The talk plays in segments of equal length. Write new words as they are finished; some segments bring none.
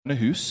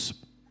bønnehus.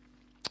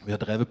 Vi har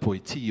drevet på i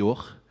 10 år.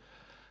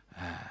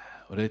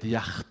 Og det er et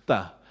hjerte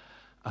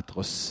etter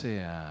å se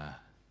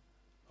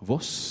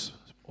Voss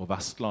og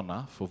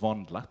Vestlandet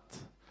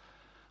forvandlet.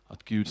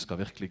 At Gud skal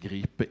virkelig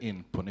gripe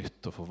inn på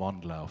nytt og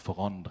forvandle og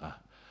forandre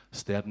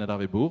stedene der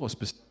vi bor, og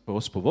spesielt for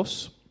oss på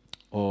Voss.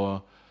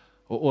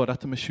 Og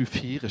dette med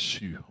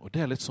 24/7, og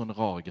det er litt sånn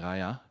rar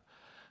greie.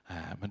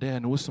 Men det er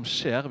noe som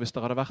skjer. Hvis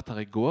dere hadde vært her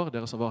i går,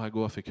 dere som var her i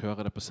går fikk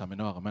høre det på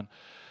seminaret, men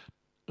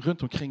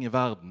rundt omkring i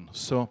verden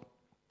så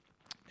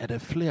er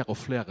det flere og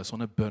flere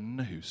sånne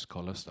bønnehus,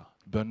 kalles det.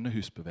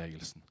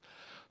 Bønnehusbevegelsen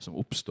som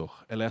oppstår.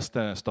 Jeg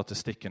leste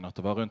statistikken at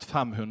det var rundt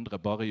 500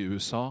 bare i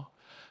USA.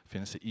 Det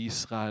finnes i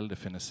Israel, det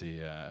finnes i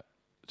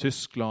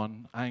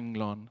Tyskland,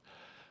 England,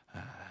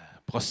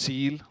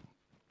 Brasil.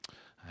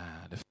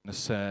 Det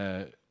finnes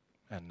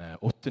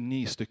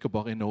 8-9 stykker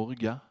bare i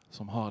Norge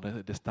som har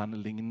denne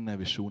lignende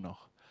visjoner.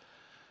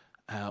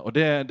 Og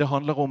det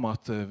handler om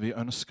at vi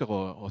ønsker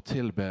å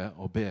tilbe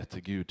og be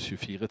til Gud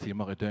 24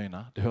 timer i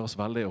døgnet. Det høres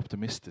veldig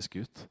optimistisk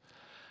ut.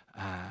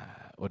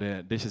 Og det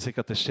er ikke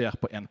sikkert det skjer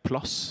på en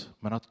plass,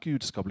 men at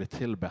Gud skal bli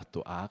tilbedt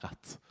og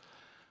æret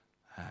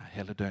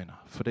hele døgnet.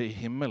 For det i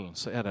himmelen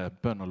så er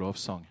det bønn og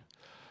lovsang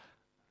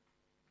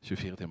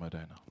 24 timer i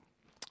døgnet.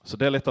 Så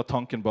det er litt av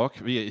tanken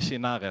bak. Vi er ikke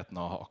i nærheten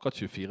av å ha akkurat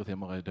 24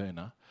 timer i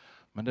døgnet.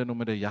 Men det er noe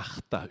med det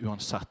hjertet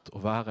uansett å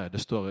være.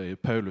 Det står i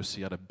Paulus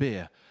sier det,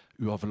 be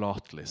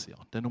uavlatelig, sier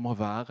han. Det er noe med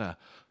å være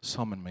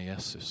sammen med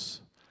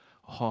Jesus.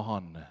 Ha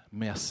han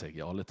med seg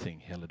i alle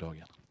ting hele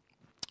dagen.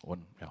 Og,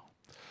 ja.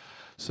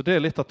 Så det er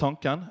litt av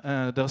tanken.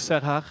 Dere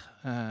ser her,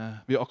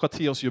 vi har akkurat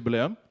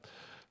 10-årsjubileum.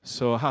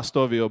 Så her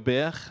står vi og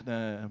ber. Det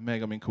er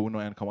meg og min kone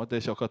og en kamerat. Det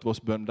er ikke akkurat Voss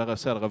bønn. Der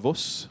ser dere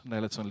Voss. Det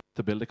er litt sånn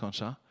lite bilde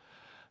kanskje.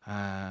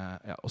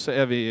 Ja, og så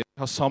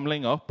har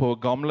samlinger på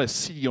gamle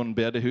Sion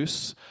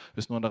bedehus,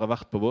 hvis noen der har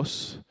vært på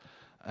Voss.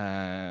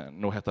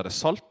 Nå heter det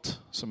Salt,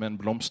 som er en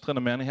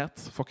blomstrende menighet,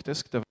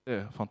 faktisk. Det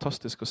er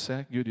fantastisk å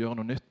se. Gud gjør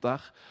noe nytt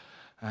der.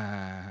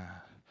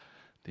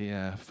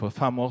 For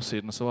 5 år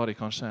siden så var de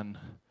kanskje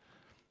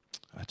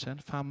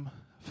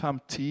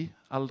 5-10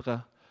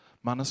 eldre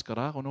mennesker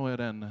der, og nå er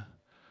det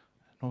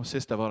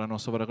sist jeg var der nå,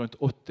 så var det rundt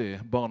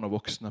 80 barn og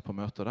voksne på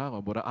møter der,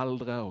 og både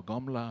eldre og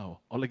gamle og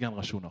alle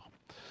generasjoner.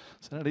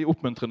 Så det er de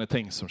oppmuntrende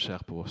ting som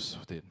skjer på oss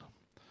for tiden.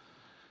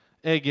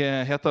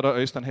 Jeg heter da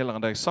Øystein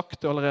Hilleren, det har jeg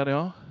sagt allerede,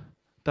 ja.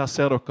 Der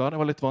ser dere, det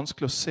var litt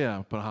vanskelig å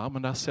se på det her,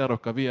 men der ser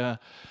dere, vi er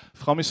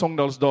fremme i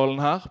Sogndalsdalen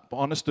her,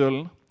 på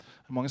Andestølen.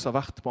 Det er mange som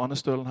har vært på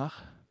Andestølen her.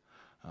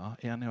 Ja,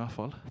 1 i hvert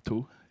fall,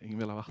 2. Ingen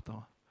vil ha vært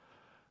der.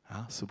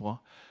 Ja, så bra.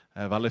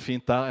 Veldig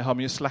fint der. Jeg har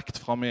mye slekt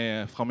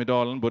frem i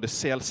dalen, både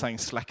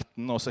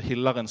Selseng-slekten og også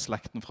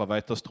Hilleren-slekten fra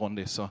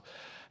Veitastrøndi. Så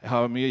jeg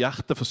har mye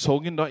hjerte for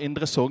Sogn, da,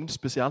 Indre Sogn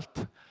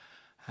spesielt.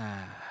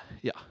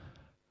 Ja.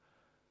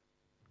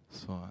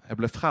 Så jeg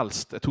ble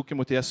frelst. Jeg tok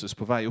imot Jesus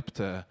på vei opp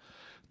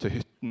til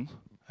hytten.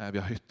 Vi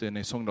har hytte inne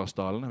i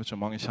Sogndalsdalen. Jeg vet ikke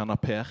om mange kjenner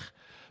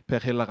Per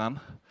Hilleren.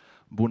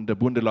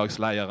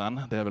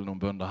 Bondelagsleieren. Det er vel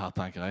noen bønder her,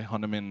 tenker jeg.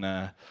 Han er min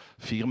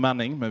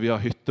firmenning, men vi har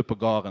hytte på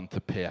gården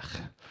til Per.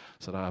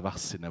 Så der er vært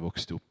siden jeg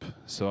vokste opp.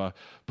 Så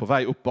på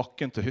vei opp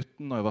bakken til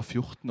hytten når jeg var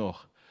 14 år,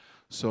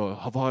 så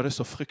var det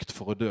så frykt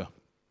for å dø.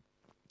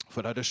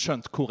 For jeg hadde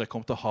skjønt hvor jeg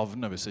kom til å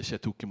havne hvis jeg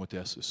ikke tok imot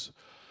Jesus.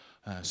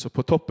 Så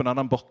på toppen av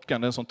den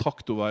bakken, det er en sånn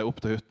traktorvei opp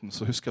til hytten,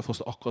 så husker jeg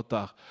først akkurat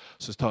der,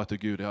 så tar jeg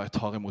til Gud, ja, jeg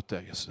tar imot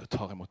deg, Jesus, jeg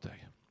tar imot deg.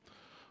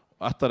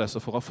 Og etter det så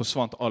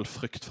forsvant all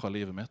frykt fra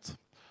livet mitt.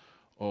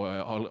 Og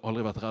jeg har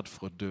aldri vært redd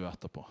for å dø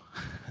etterpå.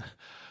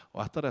 Og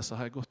etter det så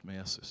har jeg gått med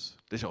Jesus.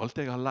 Det er ikke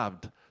alltid jeg har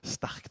levd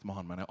sterkt med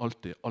han, men jeg har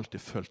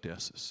alltid følt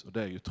Jesus. Og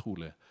det er jeg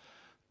utrolig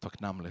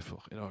takknemlig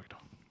for i dag. Da.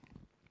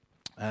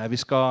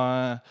 Vi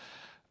skal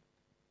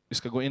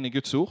gå inn i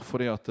Guds ord,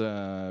 fordi at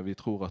vi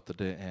tror at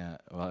det er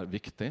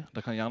viktig.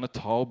 Dere kan gjerne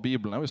ta opp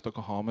Bibelene hvis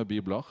dere har med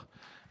Bibler.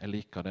 Jeg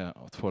liker det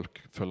at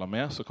folk følger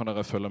med, så kan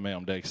dere følge med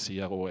om det jeg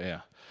sier og er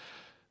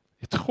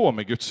i tråd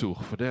med Guds ord,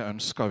 for det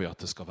ønsker vi at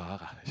det skal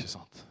være, ikke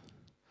sant?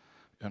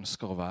 Vi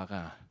ønsker å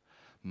være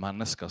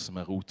mennesker som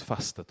er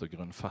rotfestet og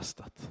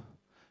grunnfestet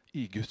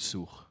i Guds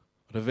ord.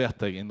 Og det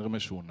vet jeg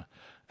Indremisjonen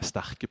er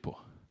sterke på.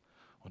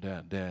 Og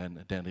det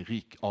er en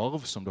rik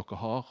arv som dere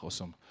har, og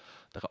som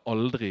dere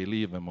aldri i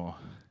livet må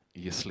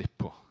gi slipp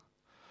på.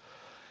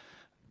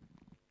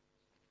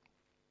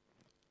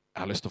 Jeg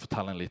har lyst til å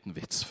fortelle en liten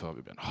vits før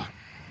vi begynner.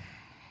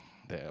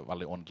 Det er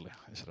veldig åndelig,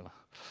 ikke det?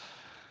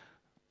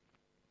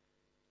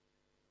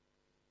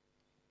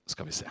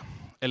 Skal vi se.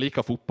 Jeg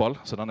liker fotball,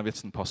 så denne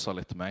vitsen passer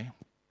litt til meg.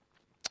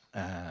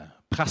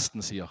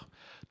 Presten sier,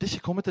 det er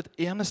ikke kommet et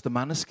eneste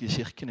menneske i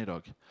kirken i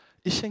dag.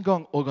 Ikke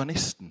engang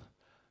organisten.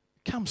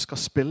 Hvem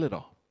skal spille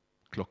da?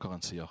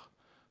 Klokkeren sier,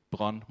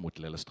 Brann mot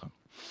Lillestrøm.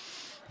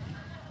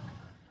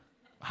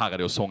 Her er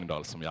det jo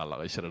Sogndal som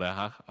gjelder, ikke det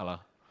her?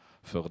 Eller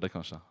Førde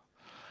kanskje?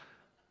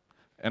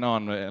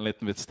 En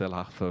liten vits til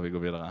her før vi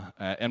går videre.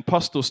 En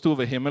pastor sto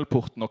ved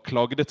himmelporten og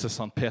klagde til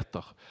Sankt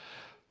Peter.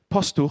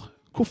 Pastor,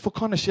 hvorfor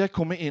kan ikke jeg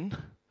komme inn?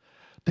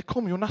 Det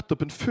kom jo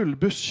nettopp en full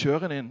buss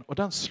kjørende inn, og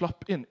den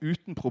slapp inn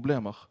uten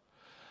problemer.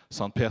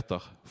 sa han Peter,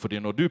 fordi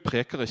når du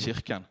preker i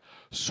kirken,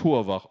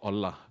 sover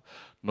alle.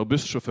 Når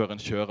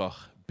bussjåføren kjører,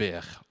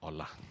 ber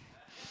alle.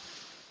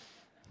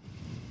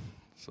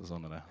 Så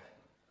sånn er det.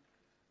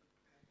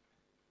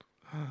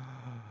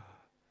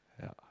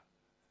 Ja.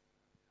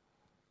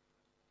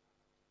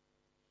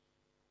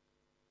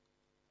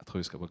 Jeg tror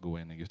vi skal bare gå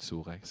inn i Guds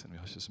ord, siden vi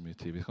har ikke så mye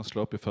tid. Vi kan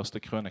slå opp i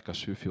 1. Krønika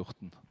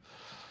 7:14.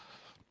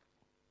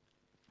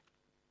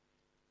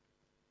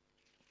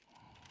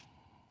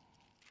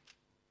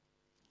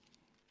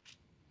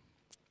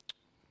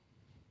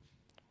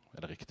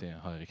 Er det riktig?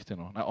 Har jeg riktig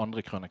nå? Nei,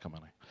 2. Krønika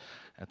mener jeg.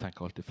 Jeg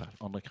tenker alltid feil.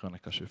 2.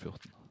 Krønika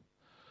 7:14.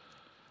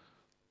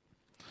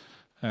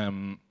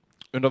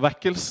 Under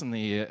vekkelsen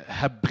i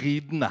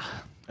Hebridene.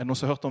 Er det noen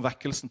som har hørt om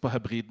vekkelsen på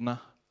Hebridene?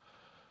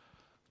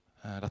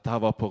 Dette her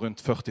var på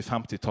rundt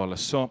 40-50-tallet.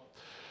 Så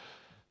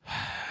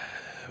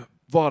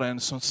var det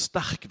en sånn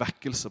sterk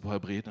vekkelse på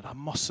Hebridene. Der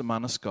masse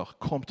mennesker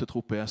kom til tro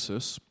på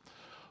Jesus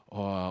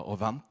og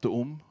vendte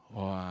om.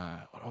 Og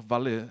det var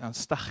veldig en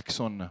sterk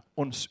sånn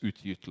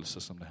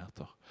åndsutgytelse, som det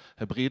heter.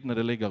 Hebridene,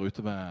 det ligger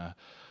ute ved,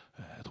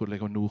 jeg tror det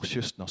ligger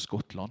nordkysten av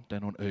Skottland. Det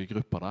er noen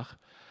øygrupper der.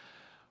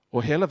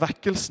 Og hele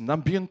vekkelsen,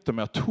 den begynte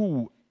med at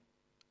 2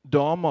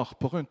 damer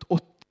på rundt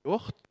 80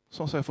 år,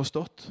 sånn som jeg har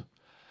forstått,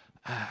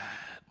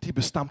 de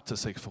bestemte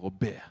seg for å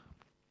be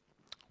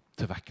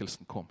til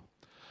vekkelsen kom.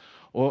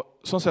 Og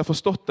sånn som jeg har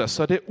forstått det,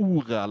 så er det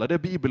ordet, eller det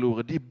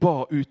bibelordet de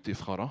ba ut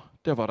ifra da,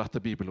 det var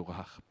dette bibelordet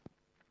her.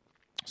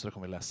 Så da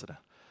kan vi lese det.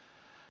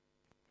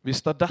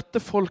 Hvis da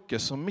dette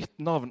folket som mitt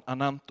navn er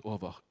nevnt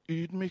over,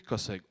 ydmyker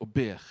seg og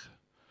ber,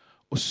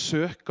 og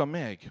søker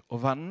meg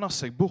og vender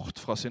seg bort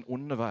fra sin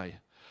onde vei,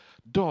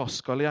 da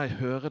skal jeg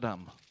høre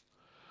dem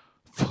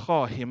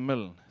fra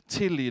himmelen,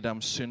 tilgi dem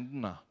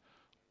syndene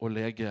og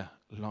lege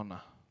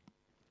landet.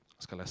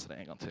 Jeg skal lese det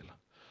en gang til.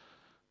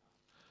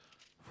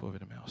 Får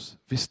vi det med oss.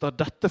 Hvis da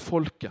dette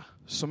folket,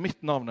 som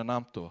mitt navn er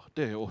nevnt over,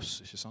 det er jo oss,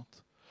 ikke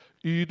sant?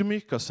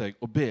 Ydmyker seg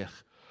og ber,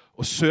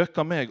 og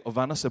søker meg og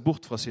vender seg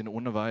bort fra sine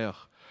onde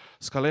veier,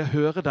 skal jeg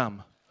høre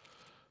dem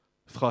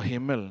fra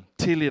himmelen,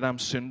 tilgi dem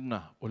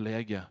syndene og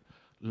lege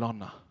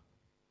landet.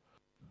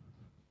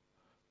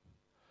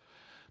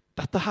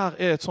 Dette her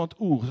er et sånt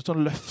ord, et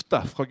sånt løfte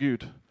fra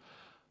Gud.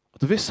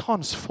 At hvis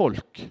hans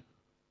folk,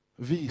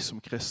 vi som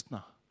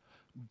kristne,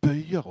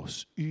 bøyer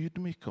oss,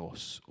 ydmyker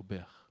oss og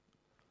ber.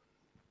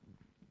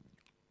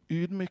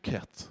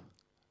 Ydmykhet,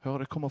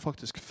 hør, det kommer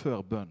faktisk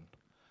før bønn.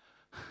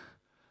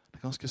 Det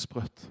er ganske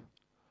sprøtt.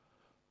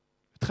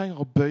 Vi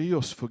trenger å bøye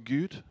oss for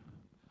Gud,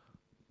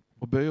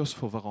 og bøye oss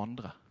for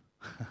hverandre.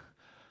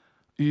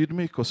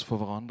 Ydmyke oss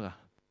for hverandre.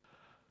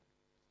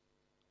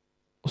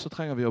 Og så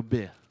trenger vi å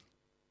be.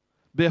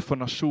 Be for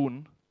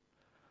nasjonen.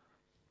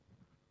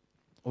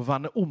 Og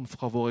vende om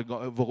fra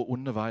våre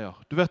onde veier.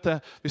 Du vet det,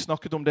 vi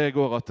snakket om det i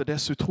går, at det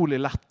er så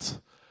utrolig lett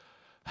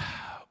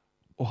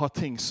å ha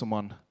ting som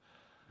man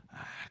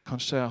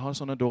kanskje har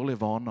sånne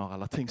dårlige vaner,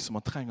 eller ting som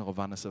man trenger å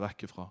vende seg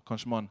vekk ifra.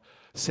 Kanskje man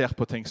ser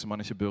på ting som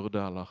man ikke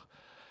burde, eller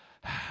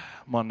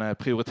man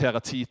prioriterer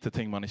tid til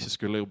ting man ikke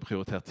skulle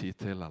prioritert tid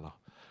til, eller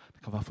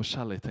det kan være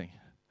forskjellige ting.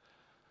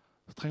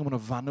 Så trenger man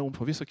å vende om,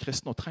 for vi som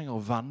kristne trenger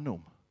å vende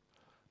om.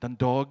 Den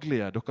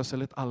daglige, dere som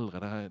er litt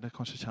eldre, det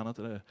kanskje kjenner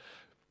til det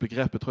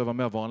begrepet, tror jeg var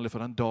mer vanlig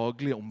for den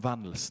daglige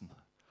omvendelsen.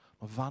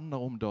 Man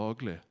vender om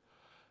daglig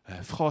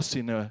fra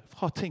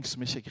ting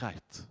som ikke er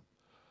greit.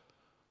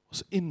 Og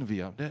så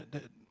innvier.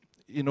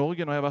 I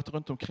Norge, når jeg har vært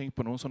rundt omkring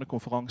på noen sånne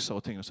konferanser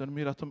og ting, så er det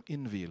mye dette om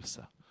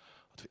innvielse.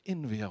 At vi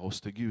innvier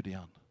oss til Gud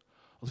igjen.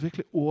 At vi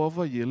virkelig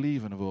overgir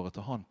livene våre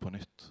til Han på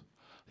nytt.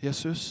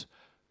 Jesus,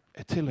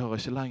 jeg tilhører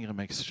ikke lenger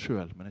meg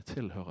selv, men jeg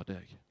tilhører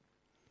deg.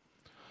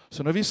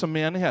 Så når vi som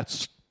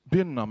menighet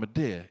begynner med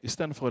det, i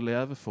stedet for å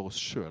leve for oss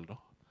selv,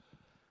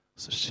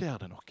 så skjer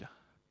det noe.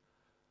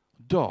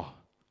 Da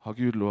har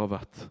Gud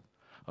lovet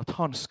at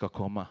Han skal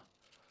komme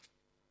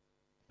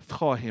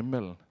fra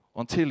himmelen. Og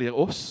Han tilgir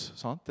oss,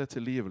 sant? Det er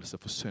tilgivelse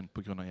for synd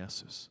på grunn av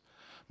Jesus.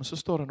 Men så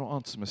står det noe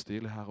annet som er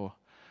stilig her også.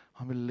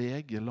 Han vil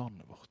lege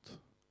landet vårt.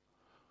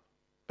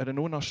 Er det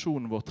noen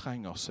nasjonen vår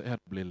trenger, så er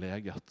det å bli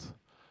leget.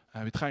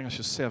 Vi trenger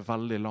ikke se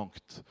veldig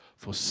langt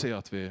for å se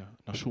at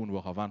nasjonen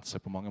vår har vendt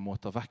seg på mange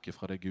måter vekk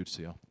fra det Gud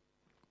sier.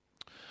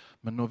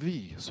 Men når vi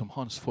som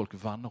hans folk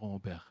vender om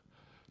og ber,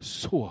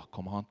 så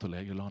kommer Han til å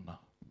lege landet.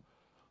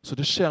 Så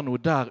det skjer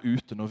noe der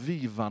ute. Når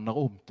vi vender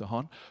om til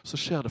Han, så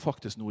skjer det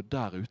faktisk noe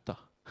der ute.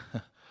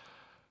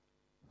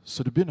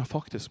 Så det begynner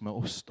faktisk med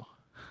oss da.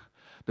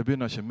 Det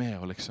begynner ikke med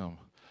å liksom,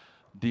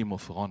 de må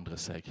forandre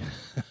seg.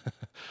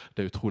 Det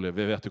er utrolig.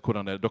 Vi vet jo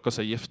hvordan det er. Dere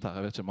som er gift her,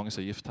 jeg vet ikke mange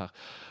som er gift her.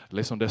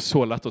 Liksom det er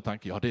så lett å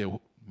tenke, ja det er jo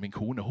min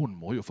kone, hun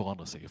må jo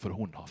forandre seg, for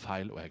hun har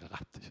feil og jeg har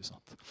rett, ikke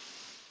sant?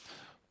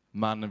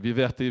 Men vi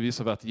vet det, vi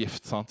som har vært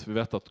gift, sant? Vi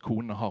vet at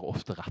kone har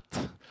ofte rett.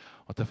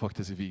 At det er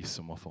faktisk vi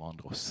som må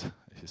forandre oss,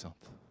 ikke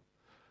sant?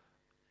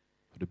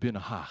 Og det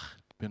begynner her.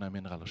 Det begynner i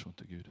min relasjon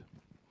til Gud.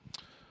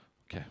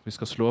 Ok, vi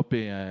skal slå opp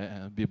i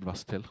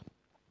bibelvers til.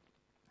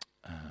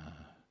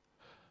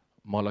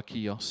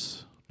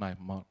 Malakias. Nei,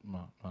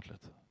 vent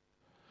litt.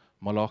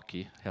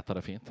 Malaki heter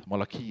det fint.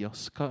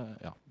 Malakias,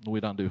 ja, noe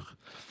i den dur.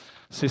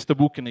 Siste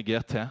boken i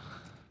GT.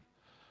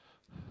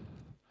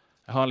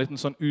 Jeg har en liten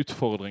sånn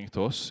utfordring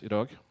til oss i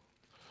dag.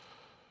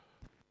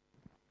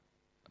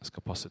 Jeg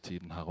skal passe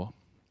tiden her også.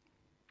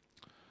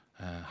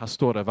 Her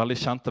står det veldig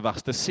kjente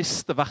vers. Det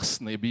siste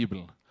versene i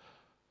Bibelen.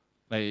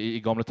 Nei, i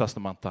Gamle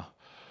Testamentet.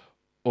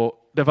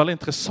 Og det er veldig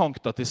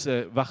interessant at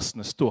disse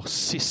versene står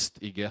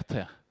sist i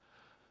GT.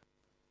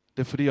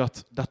 Det er fordi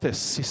at dette er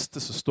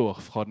siste som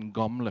står fra den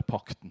gamle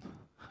pakten.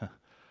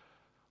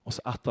 Og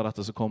så etter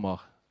dette så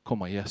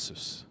kommer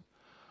Jesus.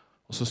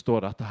 Og så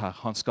står dette her.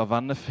 Han skal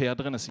vende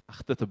fedrenes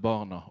hjerte til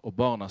barna, og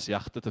barnas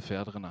hjerte til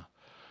fedrene.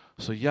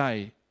 Så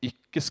jeg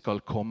ikke skal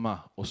komme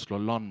og slå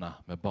landet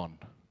med bann.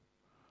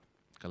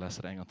 Jeg skal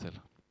lese det en gang til.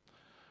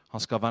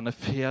 Han skal vende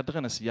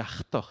fedrenes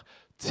hjerter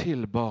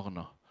til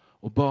barna,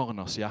 og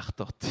barnas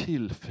hjerter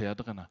til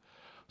fedrene.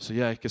 Så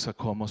jeg ikke skal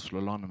komme og slå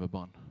landet med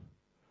bann.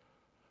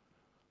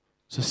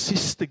 Så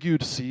siste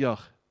Gud sier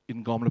i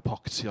den gamle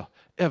pakt, sier,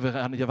 jeg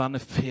vil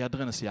vende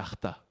fedrenes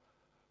hjerte.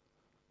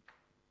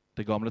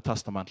 Det gamle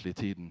testamentlige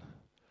tiden.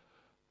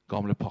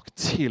 Gamle pakt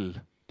til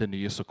det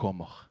nye som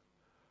kommer.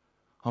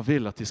 Han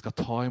vil at de skal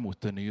ta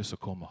imot det nye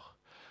som kommer.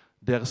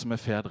 Dere som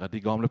er fedre,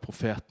 de gamle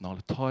profetene,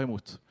 alle ta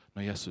imot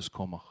når Jesus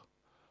kommer.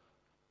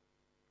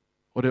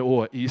 Og det er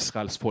også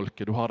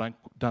Israelsfolket. Du har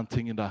den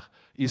tingen der.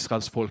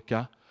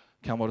 Israelsfolket,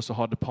 hvem var det som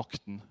hadde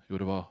pakten? Jo,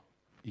 det var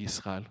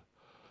Israel.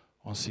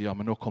 Og han sier,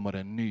 men nå kommer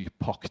det en ny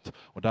pakt.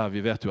 Og der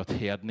vi vet jo at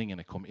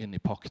hedningene kom inn i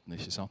pakten,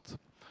 ikke sant?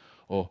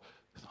 Og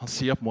han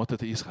sier på en måte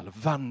til Israel,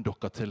 vend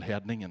dere til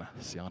hedningene,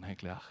 sier han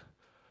egentlig her.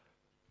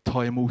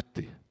 Ta imot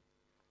dem.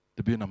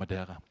 Det begynner med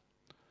dere.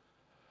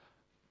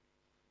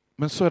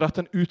 Men så er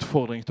dette en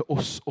utfordring til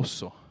oss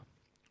også.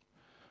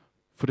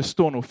 For det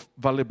står noe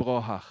veldig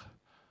bra her.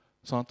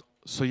 Sant?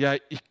 Så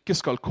jeg ikke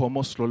skal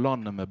komme og slå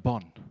landet med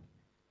bann.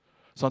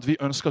 Sant? Vi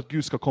ønsker at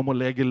Gud skal komme og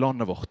lege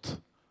landet vårt.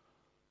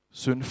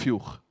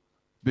 Sunnfjord,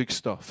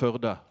 Bygstad,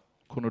 Førde,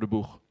 hvor du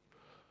bor.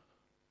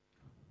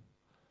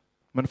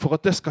 Men for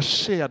at det skal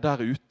skje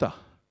der ute,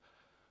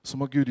 så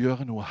må Gud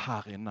gjøre noe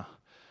her inne,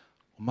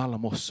 og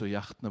mellom oss og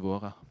hjertene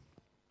våre.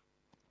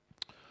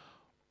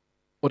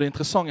 Og det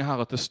interessante her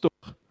er at det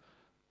står,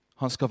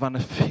 han skal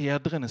vende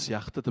fedrenes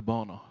hjerte til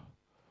barna.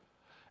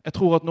 Jeg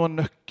tror at nå er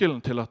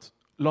nøkkelen til at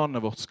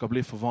landet vårt skal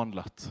bli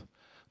forvandlet.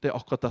 Det er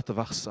akkurat dette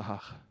verset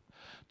her.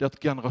 Det at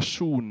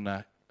generasjonene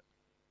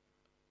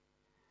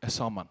er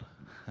sammen.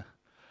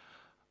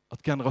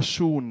 At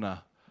generasjonene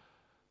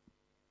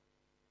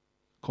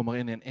kommer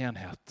inn i en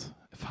enhet,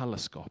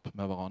 fellesskap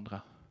med hverandre.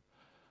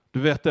 Du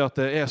vet det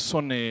at det er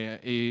sånn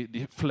i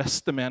de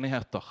fleste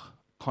menigheter,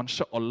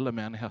 kanskje alle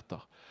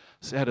menigheter,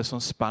 så er det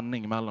sånn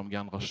spenning mellom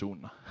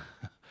generasjonene.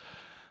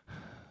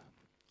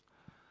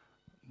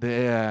 Det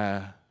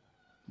er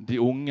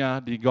de unge,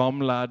 de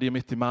gamle, de er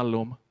midt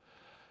imellom.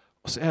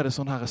 Og så er det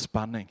sånn her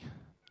spenning.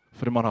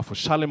 Fordi man har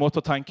forskjellige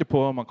måter å tenke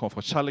på, man kommer fra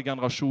forskjellige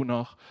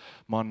generasjoner,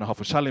 man har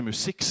forskjellig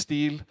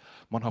musikkstil,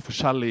 man har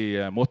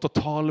forskjellige måter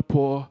å tale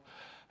på.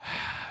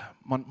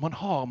 Man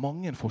har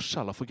mange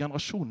forskjeller, for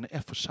generasjonene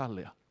er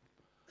forskjellige.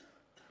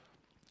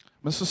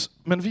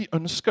 Men vi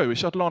ønsker jo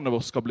ikke at landet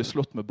vårt skal bli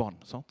slått med bann.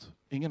 Sant?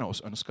 Ingen av oss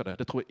ønsker det.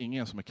 Det tror jeg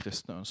ingen som er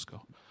kristne ønsker.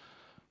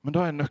 Men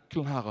da er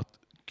nøkkelen her at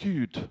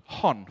Gud,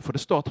 han, for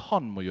det står at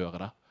han må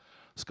gjøre det,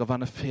 skal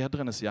vende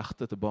fedrenes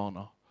hjerte til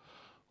barna,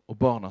 og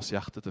barnas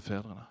hjerte til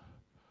fedrene.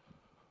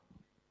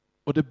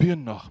 Og det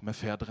begynner med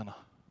fedrene.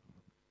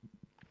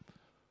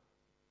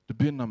 Det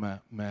begynner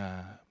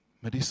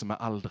med de som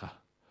er eldre.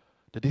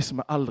 Det er de som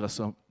er eldre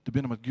som, det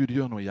begynner med at Gud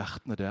gjør noe i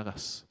hjertene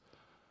deres.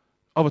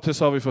 Av og til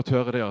så har vi fått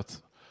høre det at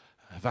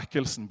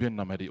vekkelsen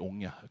begynner med de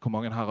unge. Hvor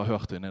mange her har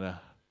hørt inn i det?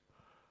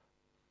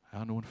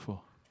 Ja, noen få.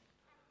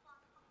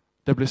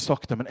 Det blir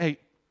sagt det, men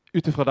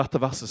utifra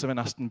dette verset så vil jeg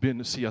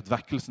nesten si at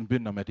vekkelsen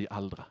begynner med de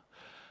eldre.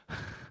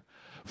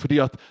 Fordi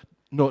at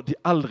når de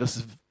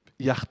eldres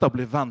hjerter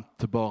blir vendt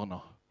til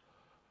barna,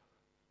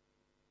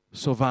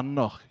 så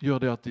gjør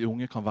det at de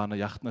unge kan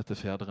vende hjertene til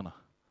fedrene.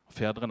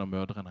 Fedrene og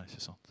mødrene,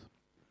 ikke sant?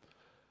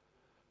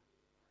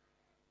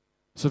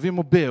 Så vi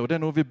må be, og det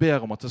er noe vi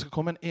ber om, at det skal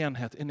komme en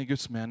enhet inn i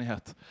Guds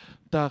menighet,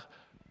 der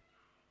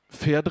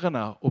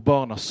fedrene og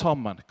barna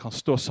sammen kan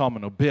stå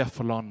sammen og be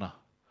for landet,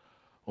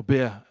 og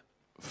be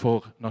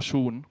for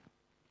nasjonen.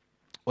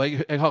 Og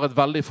jeg har et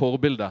veldig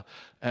forbilde.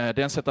 Det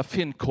er en som heter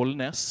Finn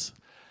Kolnes.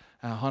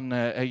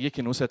 Jeg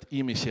gikk i noe som heter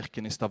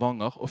Imi-kirken i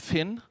Stavanger, og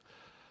Finn,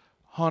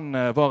 han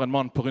var en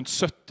mann på rundt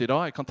 70 da.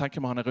 Jeg kan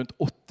tenke meg han er rundt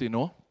 80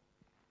 nå.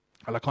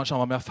 Eller kanskje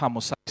han var mer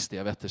 65,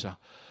 jeg vet ikke.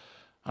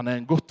 Han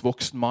er en godt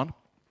voksen mann.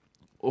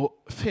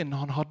 Og Finn,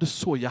 han hadde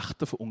så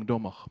hjerte for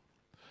ungdommer.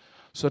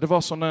 Så det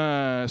var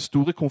sånne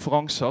store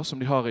konferanser som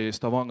de har i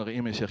Stavanger i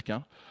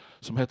Imi-kirken,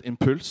 som het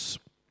Impuls.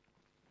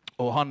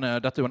 Og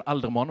dette er jo en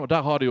eldre mann, og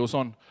der har de jo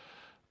sånn,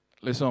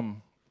 liksom,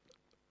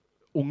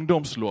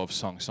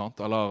 ungdomslovsang,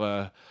 sant?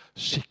 Eller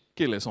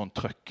skikkelig sånn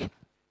trøkk.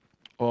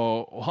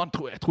 Og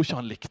jeg tror ikke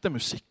han likte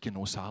musikken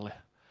noe særlig.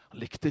 Han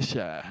likte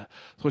ikke,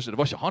 det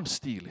var ikke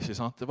hans stil, ikke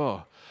sant? Det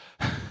var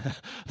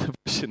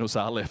ikke noe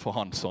særlig for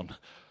han sånn.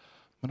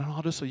 Men han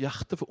hadde så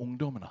hjerte for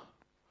ungdommene.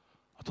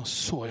 At han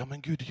så, ja,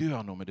 men Gud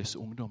gjør noe med disse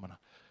ungdommene.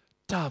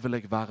 Der vil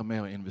jeg være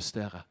med å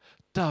investere.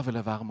 Der vil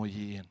jeg være med å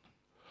gi inn.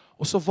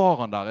 Og så var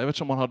han der. Jeg vet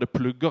ikke om han hadde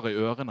plugger i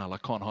ørene, eller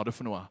hva han hadde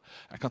for noe.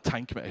 Jeg kan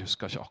tenke meg, jeg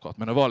husker ikke akkurat.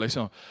 Men det var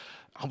liksom,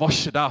 han var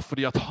ikke der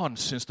fordi at han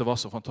syntes det var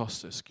så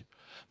fantastisk.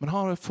 Men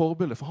han er et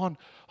forbilde, for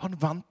han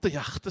vendte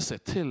hjertet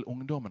sitt til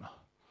ungdommene.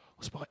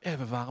 Og så bare,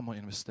 jeg vil være med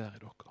å investere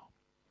i dere.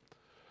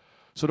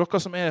 Så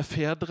dere som er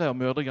fedre og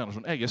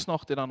mødregenerasjon, jeg er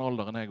snart i den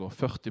alderen jeg går,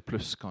 40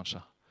 pluss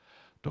kanskje.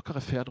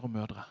 Dere er fedre og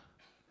mødre.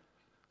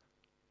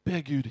 Be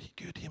Gud,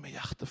 gi meg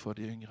hjerte for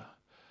de yngre.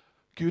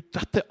 Gud,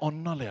 dette er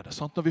annerledes.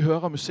 Sant? Når vi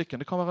hører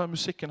musikken, det kan være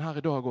musikken her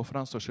i dag og for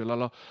den saks skyld,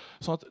 eller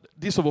sånn at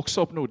de som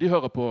vokser opp nå, de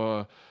hører på,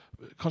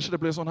 kanskje det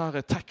blir sånn her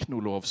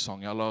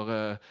teknolovsang, eller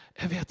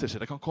jeg vet ikke,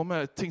 det kan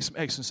komme ting som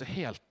jeg synes er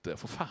helt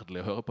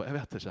forferdelig å høre på, jeg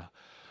vet ikke.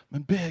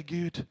 Men be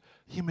Gud,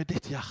 gi meg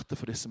ditt hjerte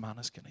for disse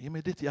menneskene, gi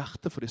meg ditt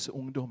hjerte for disse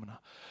ungdommene,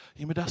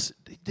 gi meg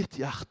ditt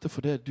hjerte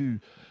for det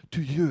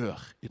du gjør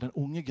i den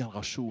unge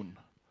generasjonen.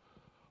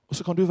 Og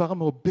så kan du være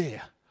med å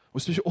be. Og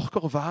hvis du ikke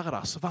orker å være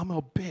der, så vær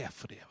med å be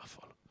for dem i hvert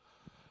fall.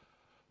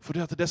 For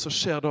det som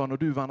skjer da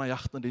når du vender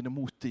hjertene dine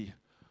mot de,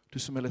 du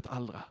som er litt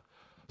eldre,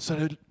 så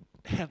er det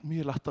helt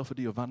mye lettere for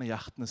de å vende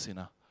hjertene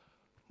sine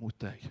mot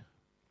deg.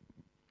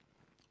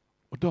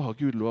 Og da har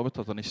Gud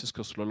lovet at han ikke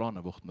skal slå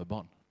landet vårt med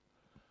bann.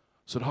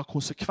 Så det har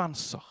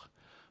konsekvenser.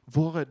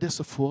 Det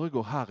som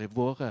foregår her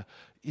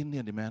inni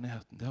i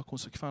menigheten, det har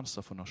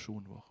konsekvenser for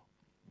nasjonen vår.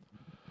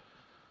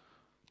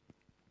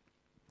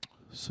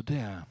 Så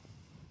det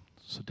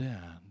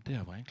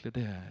var egentlig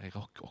det jeg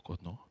rakk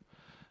akkurat nå.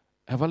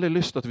 Jeg har veldig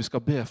lyst til at vi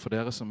skal be for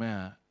dere som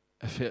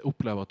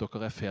opplever at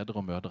dere er fedre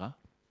og mødre.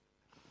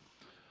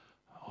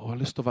 Og jeg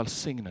har lyst til å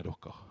velsigne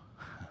dere.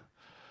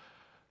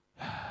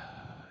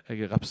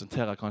 Jeg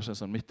representerer kanskje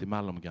en sånn midt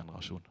imellom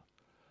generasjon.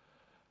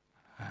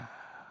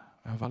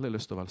 Jeg har veldig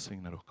lyst til å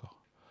velsigne dere.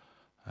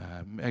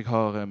 Jeg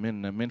har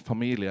min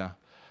familie...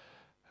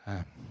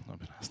 Nå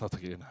begynner jeg snart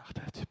å grine her,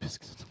 det er typisk.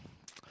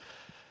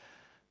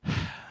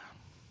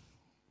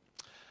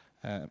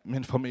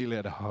 Min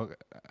familie har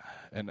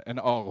en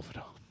arv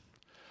da.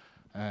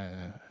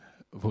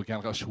 Hvor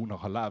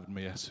generasjoner har levd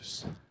med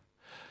Jesus.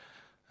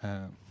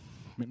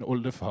 Min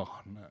oldefar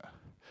han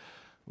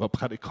var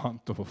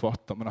predikant og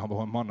forfatter, men han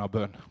var en mann av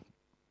bønn.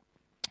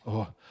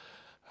 Og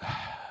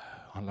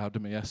han levde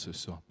med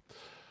Jesus. Og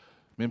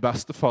min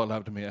bestefar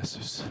levde med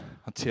Jesus.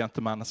 Han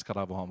tjente mennesker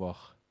der hvor han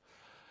var.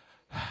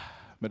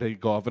 Med de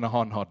gavene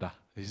han hadde.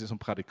 Ikke som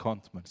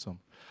predikant, men som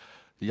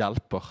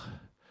hjelper.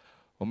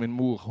 Og min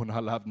mor, hun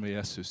har levd med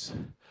Jesus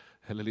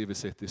hele livet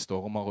sitt i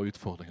stormer og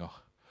utfordringer.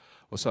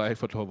 Og så har jeg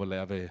fått lov å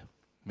leve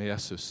med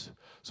Jesus.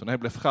 Så når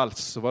jeg ble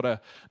frelst, så var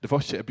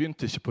jeg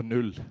begynte ikke på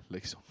null,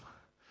 liksom.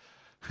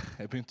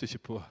 Jeg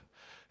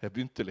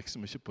begynte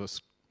liksom ikke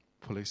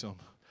på liksom.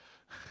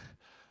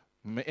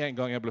 Med en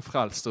gang jeg ble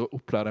frelst, så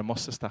opplevde jeg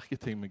masse sterke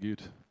ting med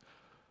Gud.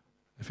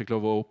 Jeg fikk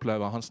lov å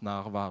oppleve hans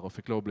nærvær, og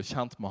fikk lov å bli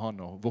kjent med han,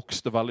 og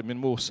vokste veldig.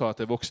 Min mor sa at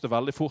jeg vokste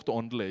veldig fort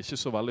åndelig,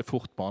 ikke så veldig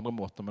fort på andre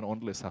måter, men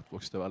åndelig sett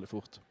vokste jeg veldig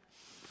fort.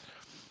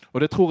 Og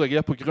det tror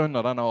jeg på grunn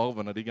av denne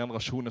arven og de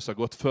generasjonene som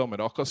har gått før meg.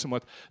 Det er akkurat som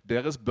at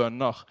deres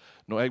bønner,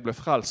 når jeg ble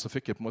frelst, så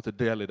fikk jeg på en måte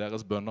del i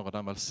deres bønner og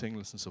den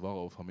velsignelsen som var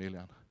over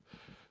familien.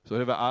 Så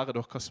det vil ære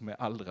dere som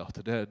er eldre,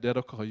 at det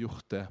dere har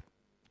gjort, det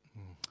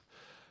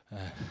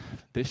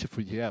er ikke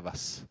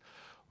forgjeves.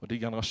 Og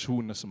de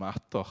generasjonene som er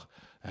etter,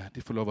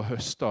 de får lov å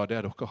høste av det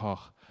dere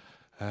har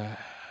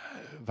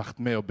vært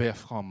med å be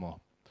frem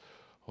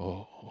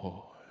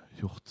og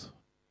gjort.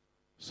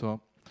 Så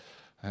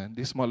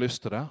de som har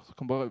lyst til det,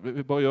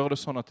 vi bare gjøre det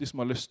sånn at de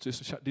som har lyst,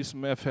 de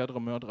som er fedre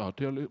og mødre,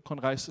 de kan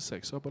reise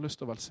seg, så jeg har bare lyst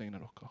til å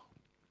velsigne dere.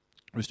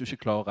 Hvis du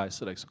ikke klarer å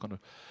reise deg, så kan du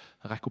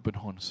rekke opp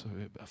en hånd, så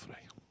vi ber for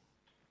deg.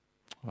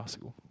 Vær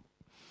så god.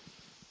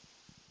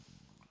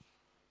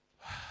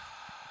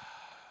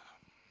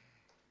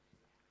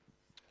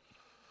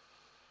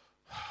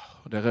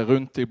 Og dere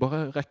rundt deg,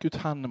 bare rekk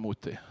ut hendene mot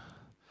dem.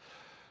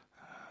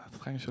 Jeg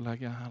trenger ikke å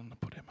legge hendene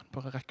på dem, men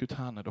bare rekk ut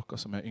hendene, dere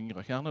som er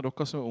yngre. Gjerne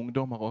dere som er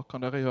ungdommer også,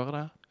 kan dere gjøre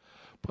det?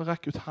 Bare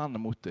rekk ut hendene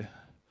mot dem,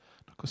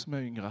 dere som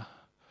er yngre.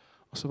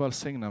 Og så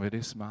velsigner vi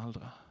de som er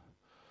eldre.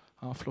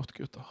 Ja, flott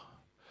gutter.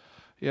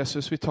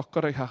 Jesus, vi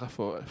takker deg, Herre,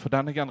 for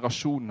denne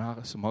generasjonen,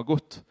 Herre, som har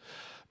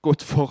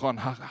gått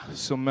foran, Herre,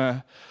 som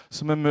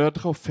er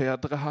mødre og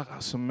fedre, Herre,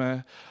 som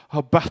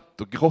har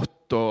bedt og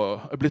grått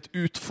og er blitt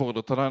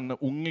utfordret av den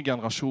unge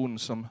generasjonen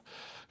som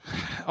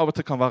av og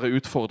til kan være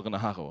utfordrende,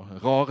 Herre,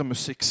 og rare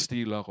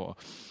musikkstiler og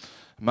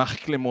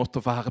merkelig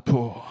måte å være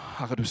på.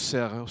 Herre, du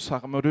ser oss,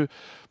 Herre, må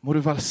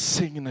du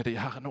velsigne de,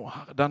 Herre, nå,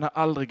 Herre. Denne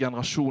eldre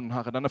generasjonen,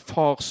 Herre, denne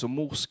fars- og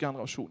mors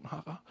generasjonen,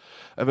 Herre.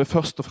 Jeg vil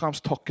først og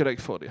fremst takke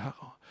deg for de,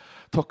 Herre.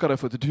 Takker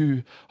deg for at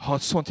du har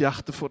et sånt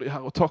hjerte for dem,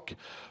 Herre, og takk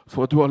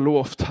for at du har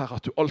lovt,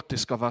 Herre, at du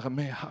alltid skal være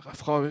med, Herre,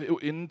 fra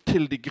og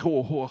inntil de grå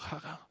hår,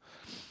 Herre.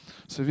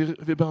 Så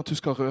vi ber at du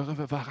skal røre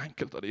ved hver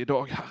enkelt av dem i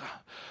dag, Herre.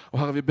 Og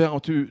Herre, vi ber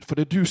at for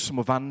det er du som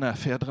må vende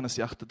fedrenes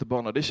hjerte til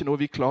barna. Det er ikke noe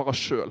vi klarer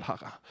selv,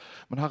 Herre.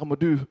 Men Herre, må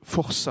du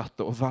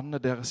fortsette å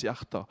vende deres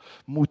hjerter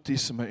mot de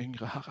som er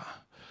yngre, Herre.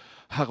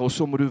 Herre, og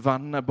så må du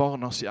vende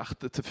barnas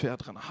hjerte til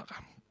fedrene,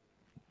 Herre.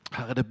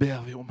 Herre, det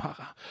ber vi om,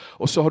 Herre.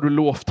 Og så har du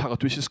lovt, Herre,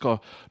 at du ikke skal,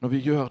 når vi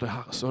gjør det,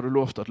 Herre, så har du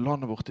lovt at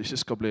landet vårt ikke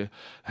skal bli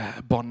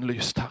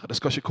bannlyst, Herre. Det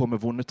skal ikke komme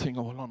vonde ting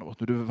over landet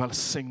vårt, når du vil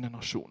velsigne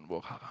nasjonen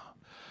vår, Herre.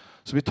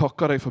 Så vi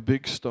takker deg for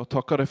Bygstad,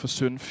 takker deg for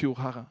Sunnfjord,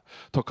 Herre.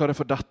 Takker deg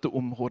for dette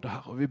området,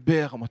 Herre. Og vi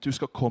ber om at du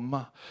skal komme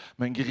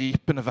med en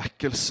gripende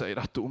vekkelse i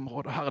dette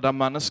området, Herre, der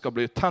mennesker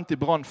blir tent i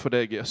brann for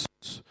deg,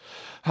 Jesus.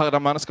 Herre,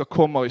 der mennesker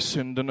kommer i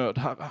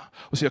syndenød, Herre,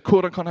 og sier,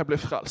 hvordan kan jeg bli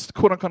frelst?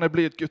 Hvordan kan jeg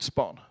bli et Guds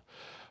barn?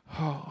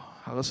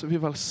 Herre, så vi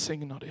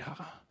velsigner de,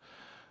 Herre.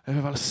 Jeg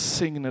vil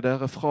velsigne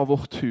dere fra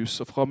vårt hus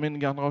og fra min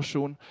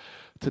generasjon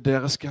til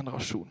deres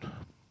generasjon.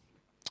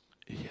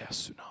 I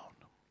Jesu navn.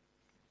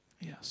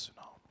 I Jesu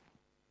navn.